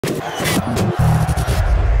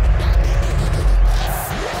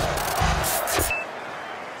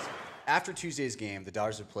after Tuesday's game, the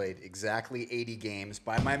Dodgers have played exactly 80 games.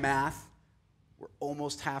 By my math, we're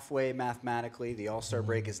almost halfway mathematically. The All-Star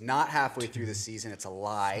break is not halfway through the season. It's a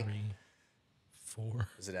lie. 3, 4.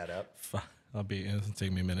 Does it add up? 5. It'll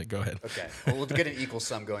take me a minute. Go ahead. Okay. Well, we'll get an equal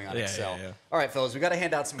sum going on Excel. Yeah. All right, fellas, we got to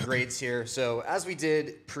hand out some grades here. So as we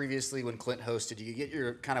did previously when Clint hosted, you get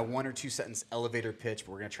your kind of 1 or 2 sentence elevator pitch,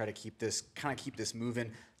 but we're going to try to keep this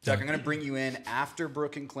moving. Doug, I'm going to bring you in after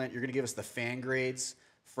Brooke and Clint. You're going to give us the fan grades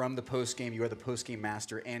from the post game. You are the post game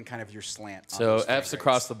master and kind of your slant. So F's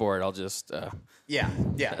across the board. I'll just yeah,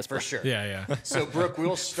 that's for sure. Yeah. So Brooke,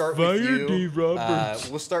 we'll start with you. Dave Roberts.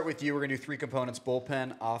 We'll start with you. We're gonna do 3 components: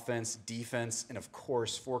 bullpen, offense, defense, and of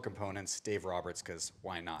course 4 components: Dave Roberts, because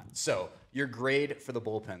why not? So your grade for the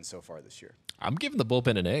bullpen so far this year. I'm giving the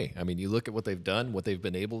bullpen an A. I mean, you look at what they've done, what they've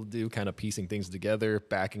been able to do, kind of piecing things together,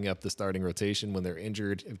 backing up the starting rotation when they're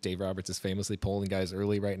injured. Dave Roberts is famously pulling guys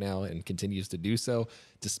early right now and continues to do so.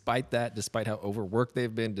 Despite that, despite how overworked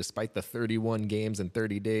they've been, despite the 31 games in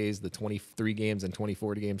 30 days, the 23 games and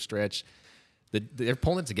 24 game stretch, they're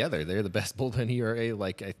pulling it together. They're the best bullpen ERA,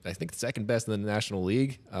 like I think second best in the National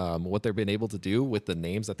League. What they've been able to do with the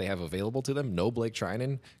names that they have available to them, no Blake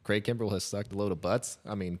Trinan, Craig Kimbrell has sucked a load of butts.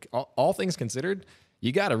 I mean, all things considered,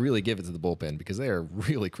 you got to really give it to the bullpen because they are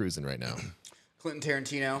really cruising right now. Clinton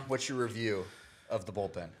Tarantino, what's your review of the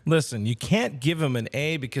bullpen? Listen, you can't give him an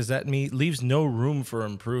A because that leaves no room for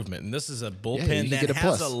improvement. And this is a bullpen that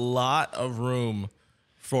has a lot of room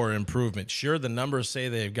for improvement. Sure, the numbers say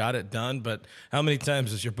they've got it done, but how many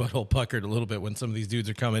times is your butthole puckered a little bit when some of these dudes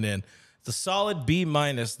are coming in? It's a solid B-.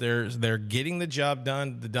 They're getting the job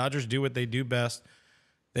done. The Dodgers do what they do best.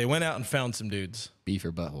 They went out and found some dudes. B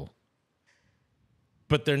for butthole.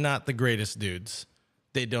 But they're not the greatest dudes.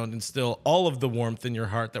 They don't instill all of the warmth in your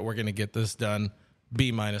heart that we're going to get this done.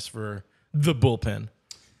 B- for the bullpen.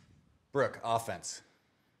 Brooke, offense.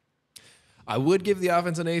 I would give the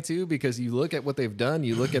offense an A too because you look at what they've done.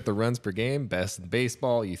 You look at the runs per game, best in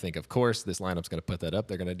baseball. You think, of course, this lineup's going to put that up.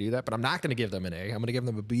 They're going to do that. But I'm not going to give them an A. I'm going to give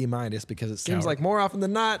them a B- because it seems like more often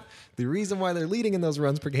than not, the reason why they're leading in those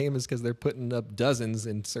runs per game is because they're putting up dozens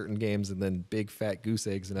in certain games and then big fat goose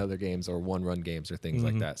eggs in other games or 1-run games or things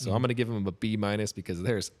like that. So I'm going to give them a B- because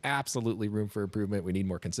there's absolutely room for improvement. We need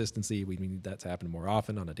more consistency. We need that to happen more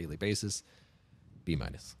often on a daily basis. B-.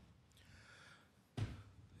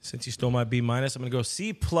 Since you stole my B-, I'm going to go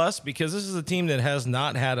C+ because this is a team that has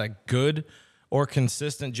not had a good or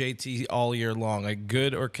consistent JT all year long. A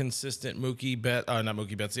good or consistent not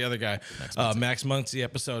Mookie Betts, the other guy, Max Muncy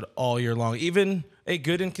episode all year long. Even a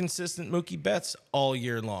good and consistent Mookie Betts all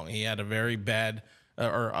year long. He had a very bad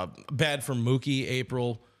for Mookie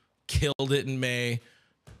April, killed it in May,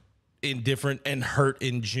 indifferent and hurt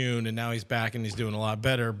in June, and now he's back and he's doing a lot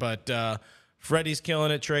better. But Freddie's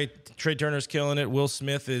killing it. Trey Turner's killing it. Will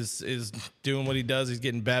Smith is doing what he does. He's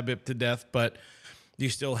getting BABIP to death, but you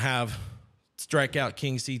still have strikeout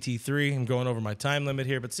king CT3. I'm going over my time limit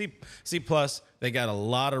here, but C+, they got a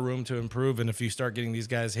lot of room to improve, and if you start getting these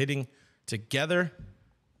guys hitting together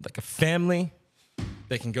like a family,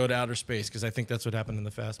 they can go to outer space because I think that's what happened in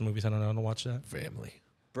the Fast movies. I don't know how to watch that. Family.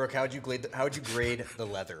 Brooke, how'd you grade the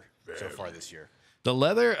leather so far this year? The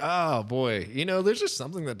leather, oh boy, there's just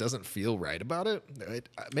something that doesn't feel right about it.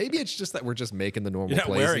 Maybe it's just that we're just making the normal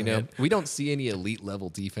plays. We don't see any elite level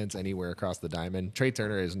defense anywhere across the diamond. Trey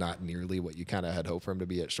Turner is not nearly what you kind of had hoped for him to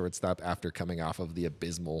be at shortstop after coming off of the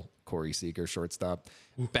abysmal Corey Seager shortstop.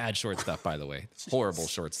 Bad shortstop, by the way, horrible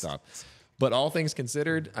shortstop. But all things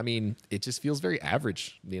considered, I mean, it just feels very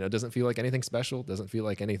average. It doesn't feel like anything special. Doesn't feel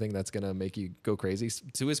like anything that's gonna make you go crazy.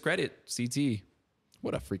 To his credit, CT,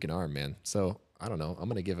 what a freaking arm, man. So. I don't know. I'm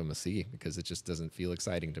going to give him a C because it just doesn't feel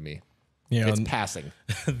exciting to me. Yeah, it's passing.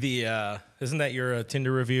 Isn't that your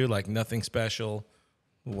Tinder review? Like nothing special.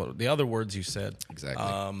 What the other words you said?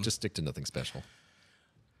 Exactly. Just stick to nothing special.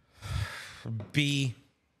 B.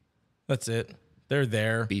 That's it. They're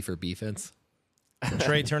there. B for defense.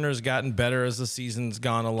 Trey Turner's gotten better as the season's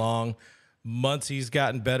gone along. Muncy's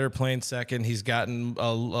gotten better playing second. He's gotten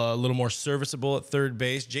a little more serviceable at third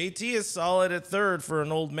base. JT is solid at third for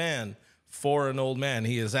an old man.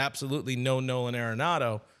 He is absolutely no Nolan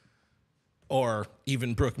Arenado or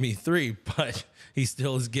even Brook Me 3, but he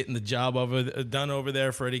still is getting the job done over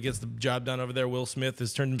there. Freddie gets the job done over there. Will Smith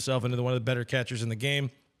has turned himself into one of the better catchers in the game.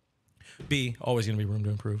 B, always going to be room to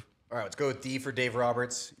improve. All right, let's go with D for Dave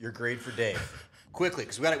Roberts. Your grade for Dave. Quickly,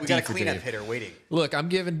 because we got a cleanup hitter waiting. Look, I'm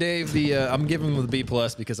giving Dave I'm giving him the B+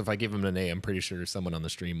 because if I give him an A, I'm pretty sure someone on the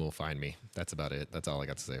stream will find me. That's about it. That's all I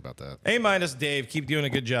got to say about that. A- Dave. Keep doing a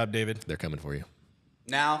good job, David. They're coming for you.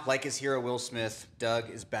 Now, like his hero Will Smith, Doug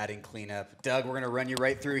is batting cleanup. Doug, we're going to run you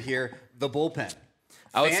right through here. The bullpen.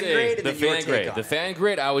 I would Fan say grade and the then your fan take grade. on The it. fan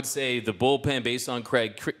grade, I would say the bullpen based on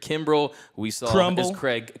Craig Kimbrell. We saw Crumble. as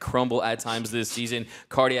Craig crumble at times this season.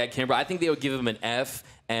 Cardiac Kimbrell. I think they would give him an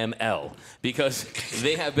FML because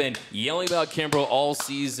they have been yelling about Kimbrell all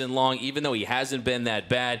season long, even though he hasn't been that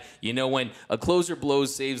bad. You know, when a closer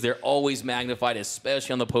blows saves, they're always magnified,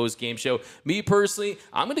 especially on the post-game show. Me personally,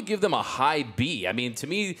 I'm going to give them a high B. I mean, to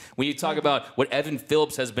me, when you talk about what Evan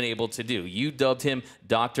Phillips has been able to do, you dubbed him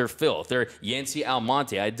Dr. Phil. They're Yancy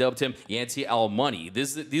Almonte. I dubbed him Yancy Almoney.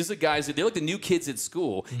 These are guys that they're like the new kids at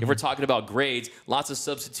school. If we're talking about grades, lots of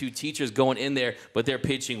substitute teachers going in there, but they're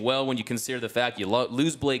pitching well when you consider the fact you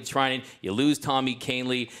lose Blake Trinan, you lose Tommy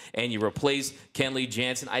Canley, and you replace Kenley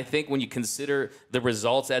Jansen. I think when you consider the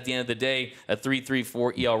results at the end of the day, a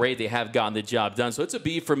 3.34 ERA, they have gotten the job done. So it's a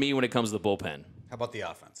B for me when it comes to the bullpen. How about the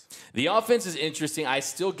offense? The offense is interesting. I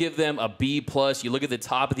still give them a B+. You look at the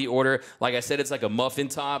top of the order. Like I said, it's like a muffin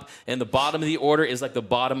top. And the bottom of the order is like the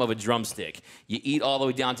bottom of a drumstick. You eat all the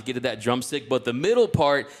way down to get to that drumstick. But the middle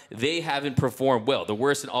part, they haven't performed well. The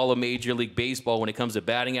worst in all of Major League Baseball when it comes to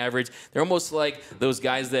batting average. They're almost like those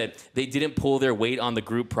guys that they didn't pull their weight on the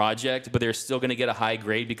group project, but they're still going to get a high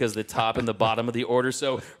grade because of the top and the bottom of the order.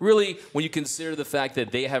 So really, when you consider the fact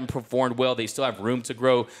that they haven't performed well, they still have room to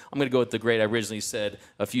grow. I'm going to go with the grade I originally said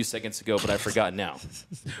a few seconds ago, but I forgot now.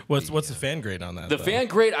 What's the fan grade on that? The fan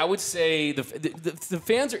grade, I would say the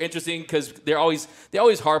fans are interesting because they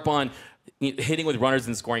always harp on hitting with runners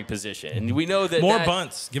in scoring position, and we know that more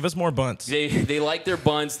bunts. Give us more bunts. They like their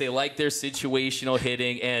bunts, they like their situational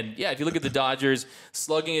hitting, and yeah, if you look at the Dodgers,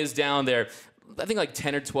 slugging is down there. I think like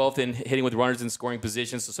 10th or 12th in hitting with runners in scoring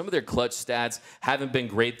positions. So some of their clutch stats haven't been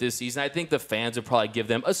great this season. I think the fans would probably give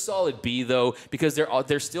them a solid B, though, because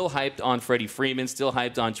they're still hyped on Freddie Freeman, still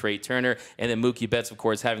hyped on Trey Turner, and then Mookie Betts, of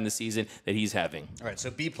course, having the season that he's having. All right, so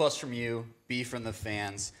B+ from you, B from the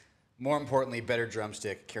fans. More importantly, better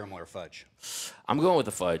drumstick, caramel or fudge? I'm going with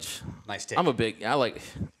the fudge. Nice take. I'm not going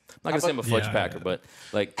to say I'm a fudge packer, but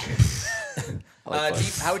like... I like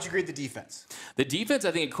how would you grade the defense? The defense, I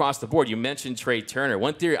think, across the board. You mentioned Trey Turner.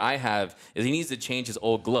 One theory I have is he needs to change his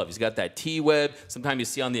old glove. He's got that T-web. Sometimes you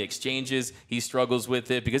see on the exchanges he struggles with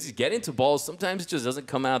it because he's getting to balls. Sometimes it just doesn't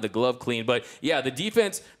come out of the glove clean. But, yeah, the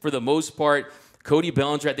defense, for the most part, Cody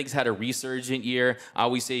Bellinger, I think, has had a resurgent year. I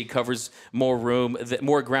always say he covers more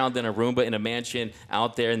ground than a Roomba in a mansion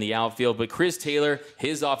out there in the outfield. But Chris Taylor,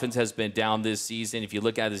 his offense has been down this season. If you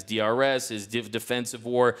look at his DRS, his defensive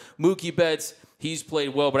WAR, Mookie Betts, he's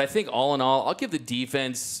played well. But I think all in all, I'll give the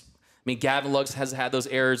defense. I mean, Gavin Lux has had those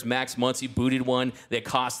errors. Max Muncy booted one that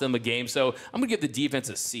cost them a game. So I'm going to give the defense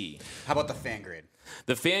a C. How about the fan grade?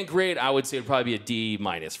 The fan grade, I would say, would probably be a D-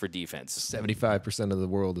 for defense. 75% of the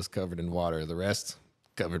world is covered in water. The rest,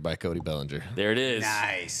 covered by Cody Bellinger. There it is.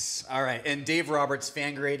 Nice. All right. And Dave Roberts,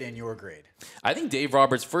 fan grade and your grade. I think Dave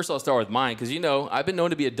Roberts, first I'll start with mine, because, I've been known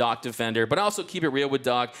to be a Doc defender, but I also keep it real with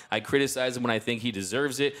Doc. I criticize him when I think he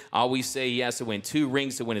deserves it. I always say he has to win 2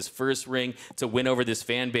 rings to win his first ring, to win over this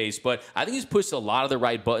fan base. But I think he's pushed a lot of the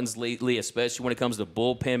right buttons lately, especially when it comes to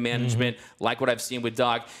bullpen management, like what I've seen with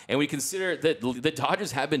Doc. And we consider that the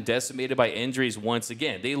Dodgers have been decimated by injuries once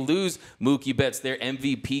again. They lose Mookie Betts, their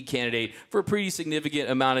MVP candidate, for a pretty significant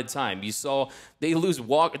amount of time. You saw they lose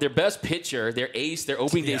their best pitcher, their ace, their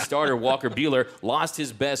opening day starter, Walker Buehler, lost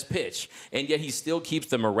his best pitch, and yet he still keeps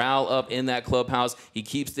the morale up in that clubhouse. He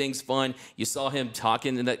keeps things fun. You saw him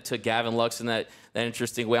talking to Gavin Lux in that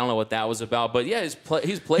interesting way. I don't know what that was about, but yeah, his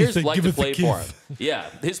players like to play for him. Yeah,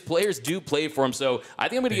 his players do play for him. So I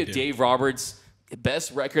think I'm going to give Dave Roberts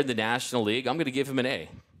best record in the National League. I'm going to give him an A.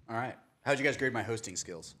 All right. How'd you guys grade my hosting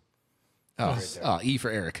skills? E for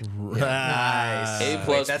Eric. Nice.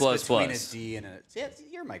 A++++. That's between a D and a... Yeah,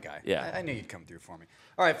 you're my guy. Yeah. I knew you'd come through for me.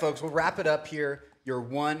 All right, folks, we'll wrap it up here. Your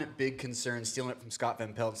one big concern, stealing it from Scott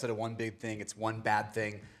Van Pelt, instead of one big thing, it's one bad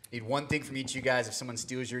thing. Need one thing from each of you guys. If someone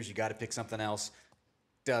steals yours, you got to pick something else.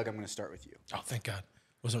 Doug, I'm going to start with you. Oh, thank God.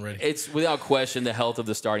 Wasn't ready. It's without question the health of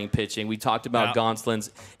the starting pitching. We talked about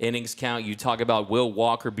Gonsolin's innings count. You talk about will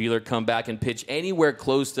Walker Buehler come back and pitch anywhere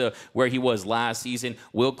close to where he was last season?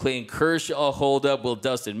 Will Clayton Kershaw hold up? Will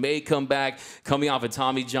Dustin May come back, coming off of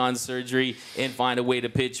Tommy John surgery, and find a way to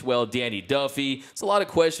pitch well? Danny Duffy. It's a lot of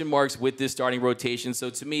question marks with this starting rotation.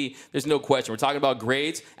 So to me, there's no question. We're talking about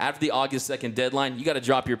grades. After the August 2nd deadline, you got to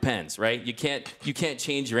drop your pens, right? You can't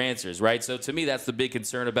change your answers, right? So to me, that's the big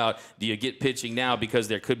concern about, do you get pitching now,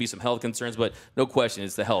 because there could be some health concerns, but no question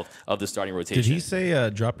it's the health of the starting rotation. Did he say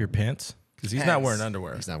drop your pants? Because he's not wearing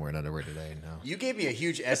underwear. He's not wearing underwear today, no. You gave me a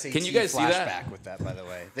huge SAT Can you guys see that? flashback with that, by the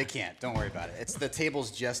way. They can't. Don't worry about it. It's the table's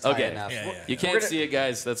just high enough. You can't see it,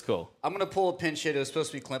 guys. That's cool. I'm going to pull a pinch hit. It was supposed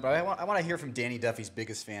to be Clint, but I want to hear from Danny Duffy's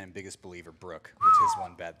biggest fan and biggest believer, Brooke, with his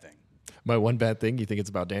one bad thing. My one bad thing, you think it's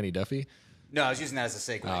about Danny Duffy? No, I was using that as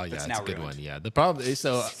a segue. Oh, It's yeah, now it's a good ruined. one. Yeah, the problem is,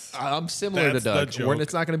 so I'm similar to That's the Doug. joke.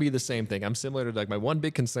 It's not going to be the same thing. I'm similar to Doug. My one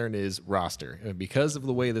big concern is roster. And because of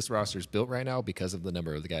the way this roster is built right now, because of the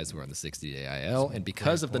number of the guys who are on the 60-day IL, and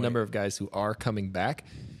because of the number of guys who are coming back,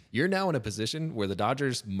 you're now in a position where the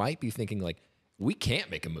Dodgers might be thinking like, we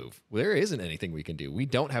can't make a move. There isn't anything we can do. We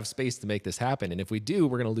don't have space to make this happen. And if we do,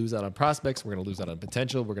 we're going to lose out on prospects. We're going to lose out on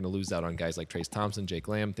potential. We're going to lose out on guys like Trace Thompson, Jake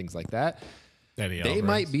Lamb, things like that. They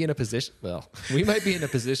might be in a position. Well, we might be in a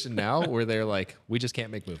position now where they're like, we just can't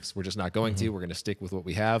make moves. We're just not going to. We're going to stick with what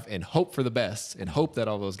we have and hope for the best and hope that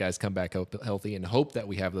all those guys come back healthy and hope that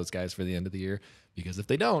we have those guys for the end of the year. Because if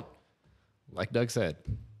they don't, like Doug said,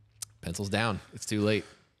 pencils down. It's too late.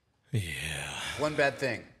 Yeah. One bad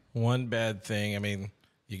thing. One bad thing. I mean,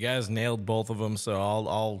 you guys nailed both of them, so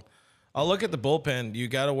I'll look at the bullpen. You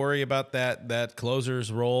got to worry about that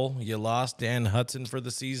closer's role. You lost Dan Hudson for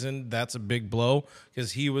the season. That's a big blow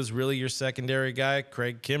because he was really your secondary guy.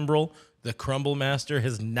 Craig Kimbrell, the crumble master,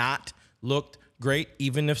 has not looked great,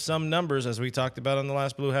 even if some numbers, as we talked about on the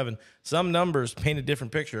last Blue Heaven, some numbers paint a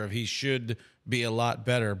different picture of he should be a lot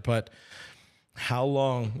better. But how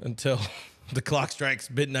long until the clock strikes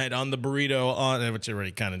midnight on the burrito, on which it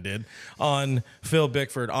already kind of did, on Phil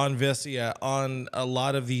Bickford, on Vesia, on a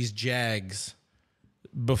lot of these Jags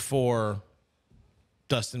before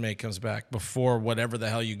Dustin May comes back, before whatever the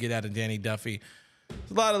hell you get out of Danny Duffy.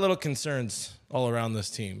 There's a lot of little concerns all around this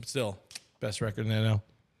team. Still, best record in NL.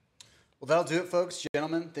 Well, that'll do it, folks.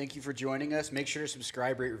 Gentlemen, thank you for joining us. Make sure to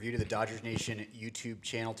subscribe, rate, review to the Dodgers Nation YouTube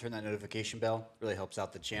channel. Turn that notification bell. Really helps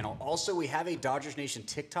out the channel. Also, we have a Dodgers Nation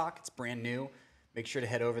TikTok. It's brand new. Make sure to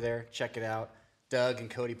head over there. Check it out. Doug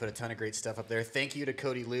and Cody put a ton of great stuff up there. Thank you to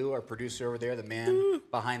Cody Liu, our producer over there, the man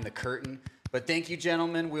behind the curtain. But thank you,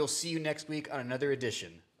 gentlemen. We'll see you next week on another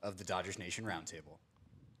edition of the Dodgers Nation Roundtable.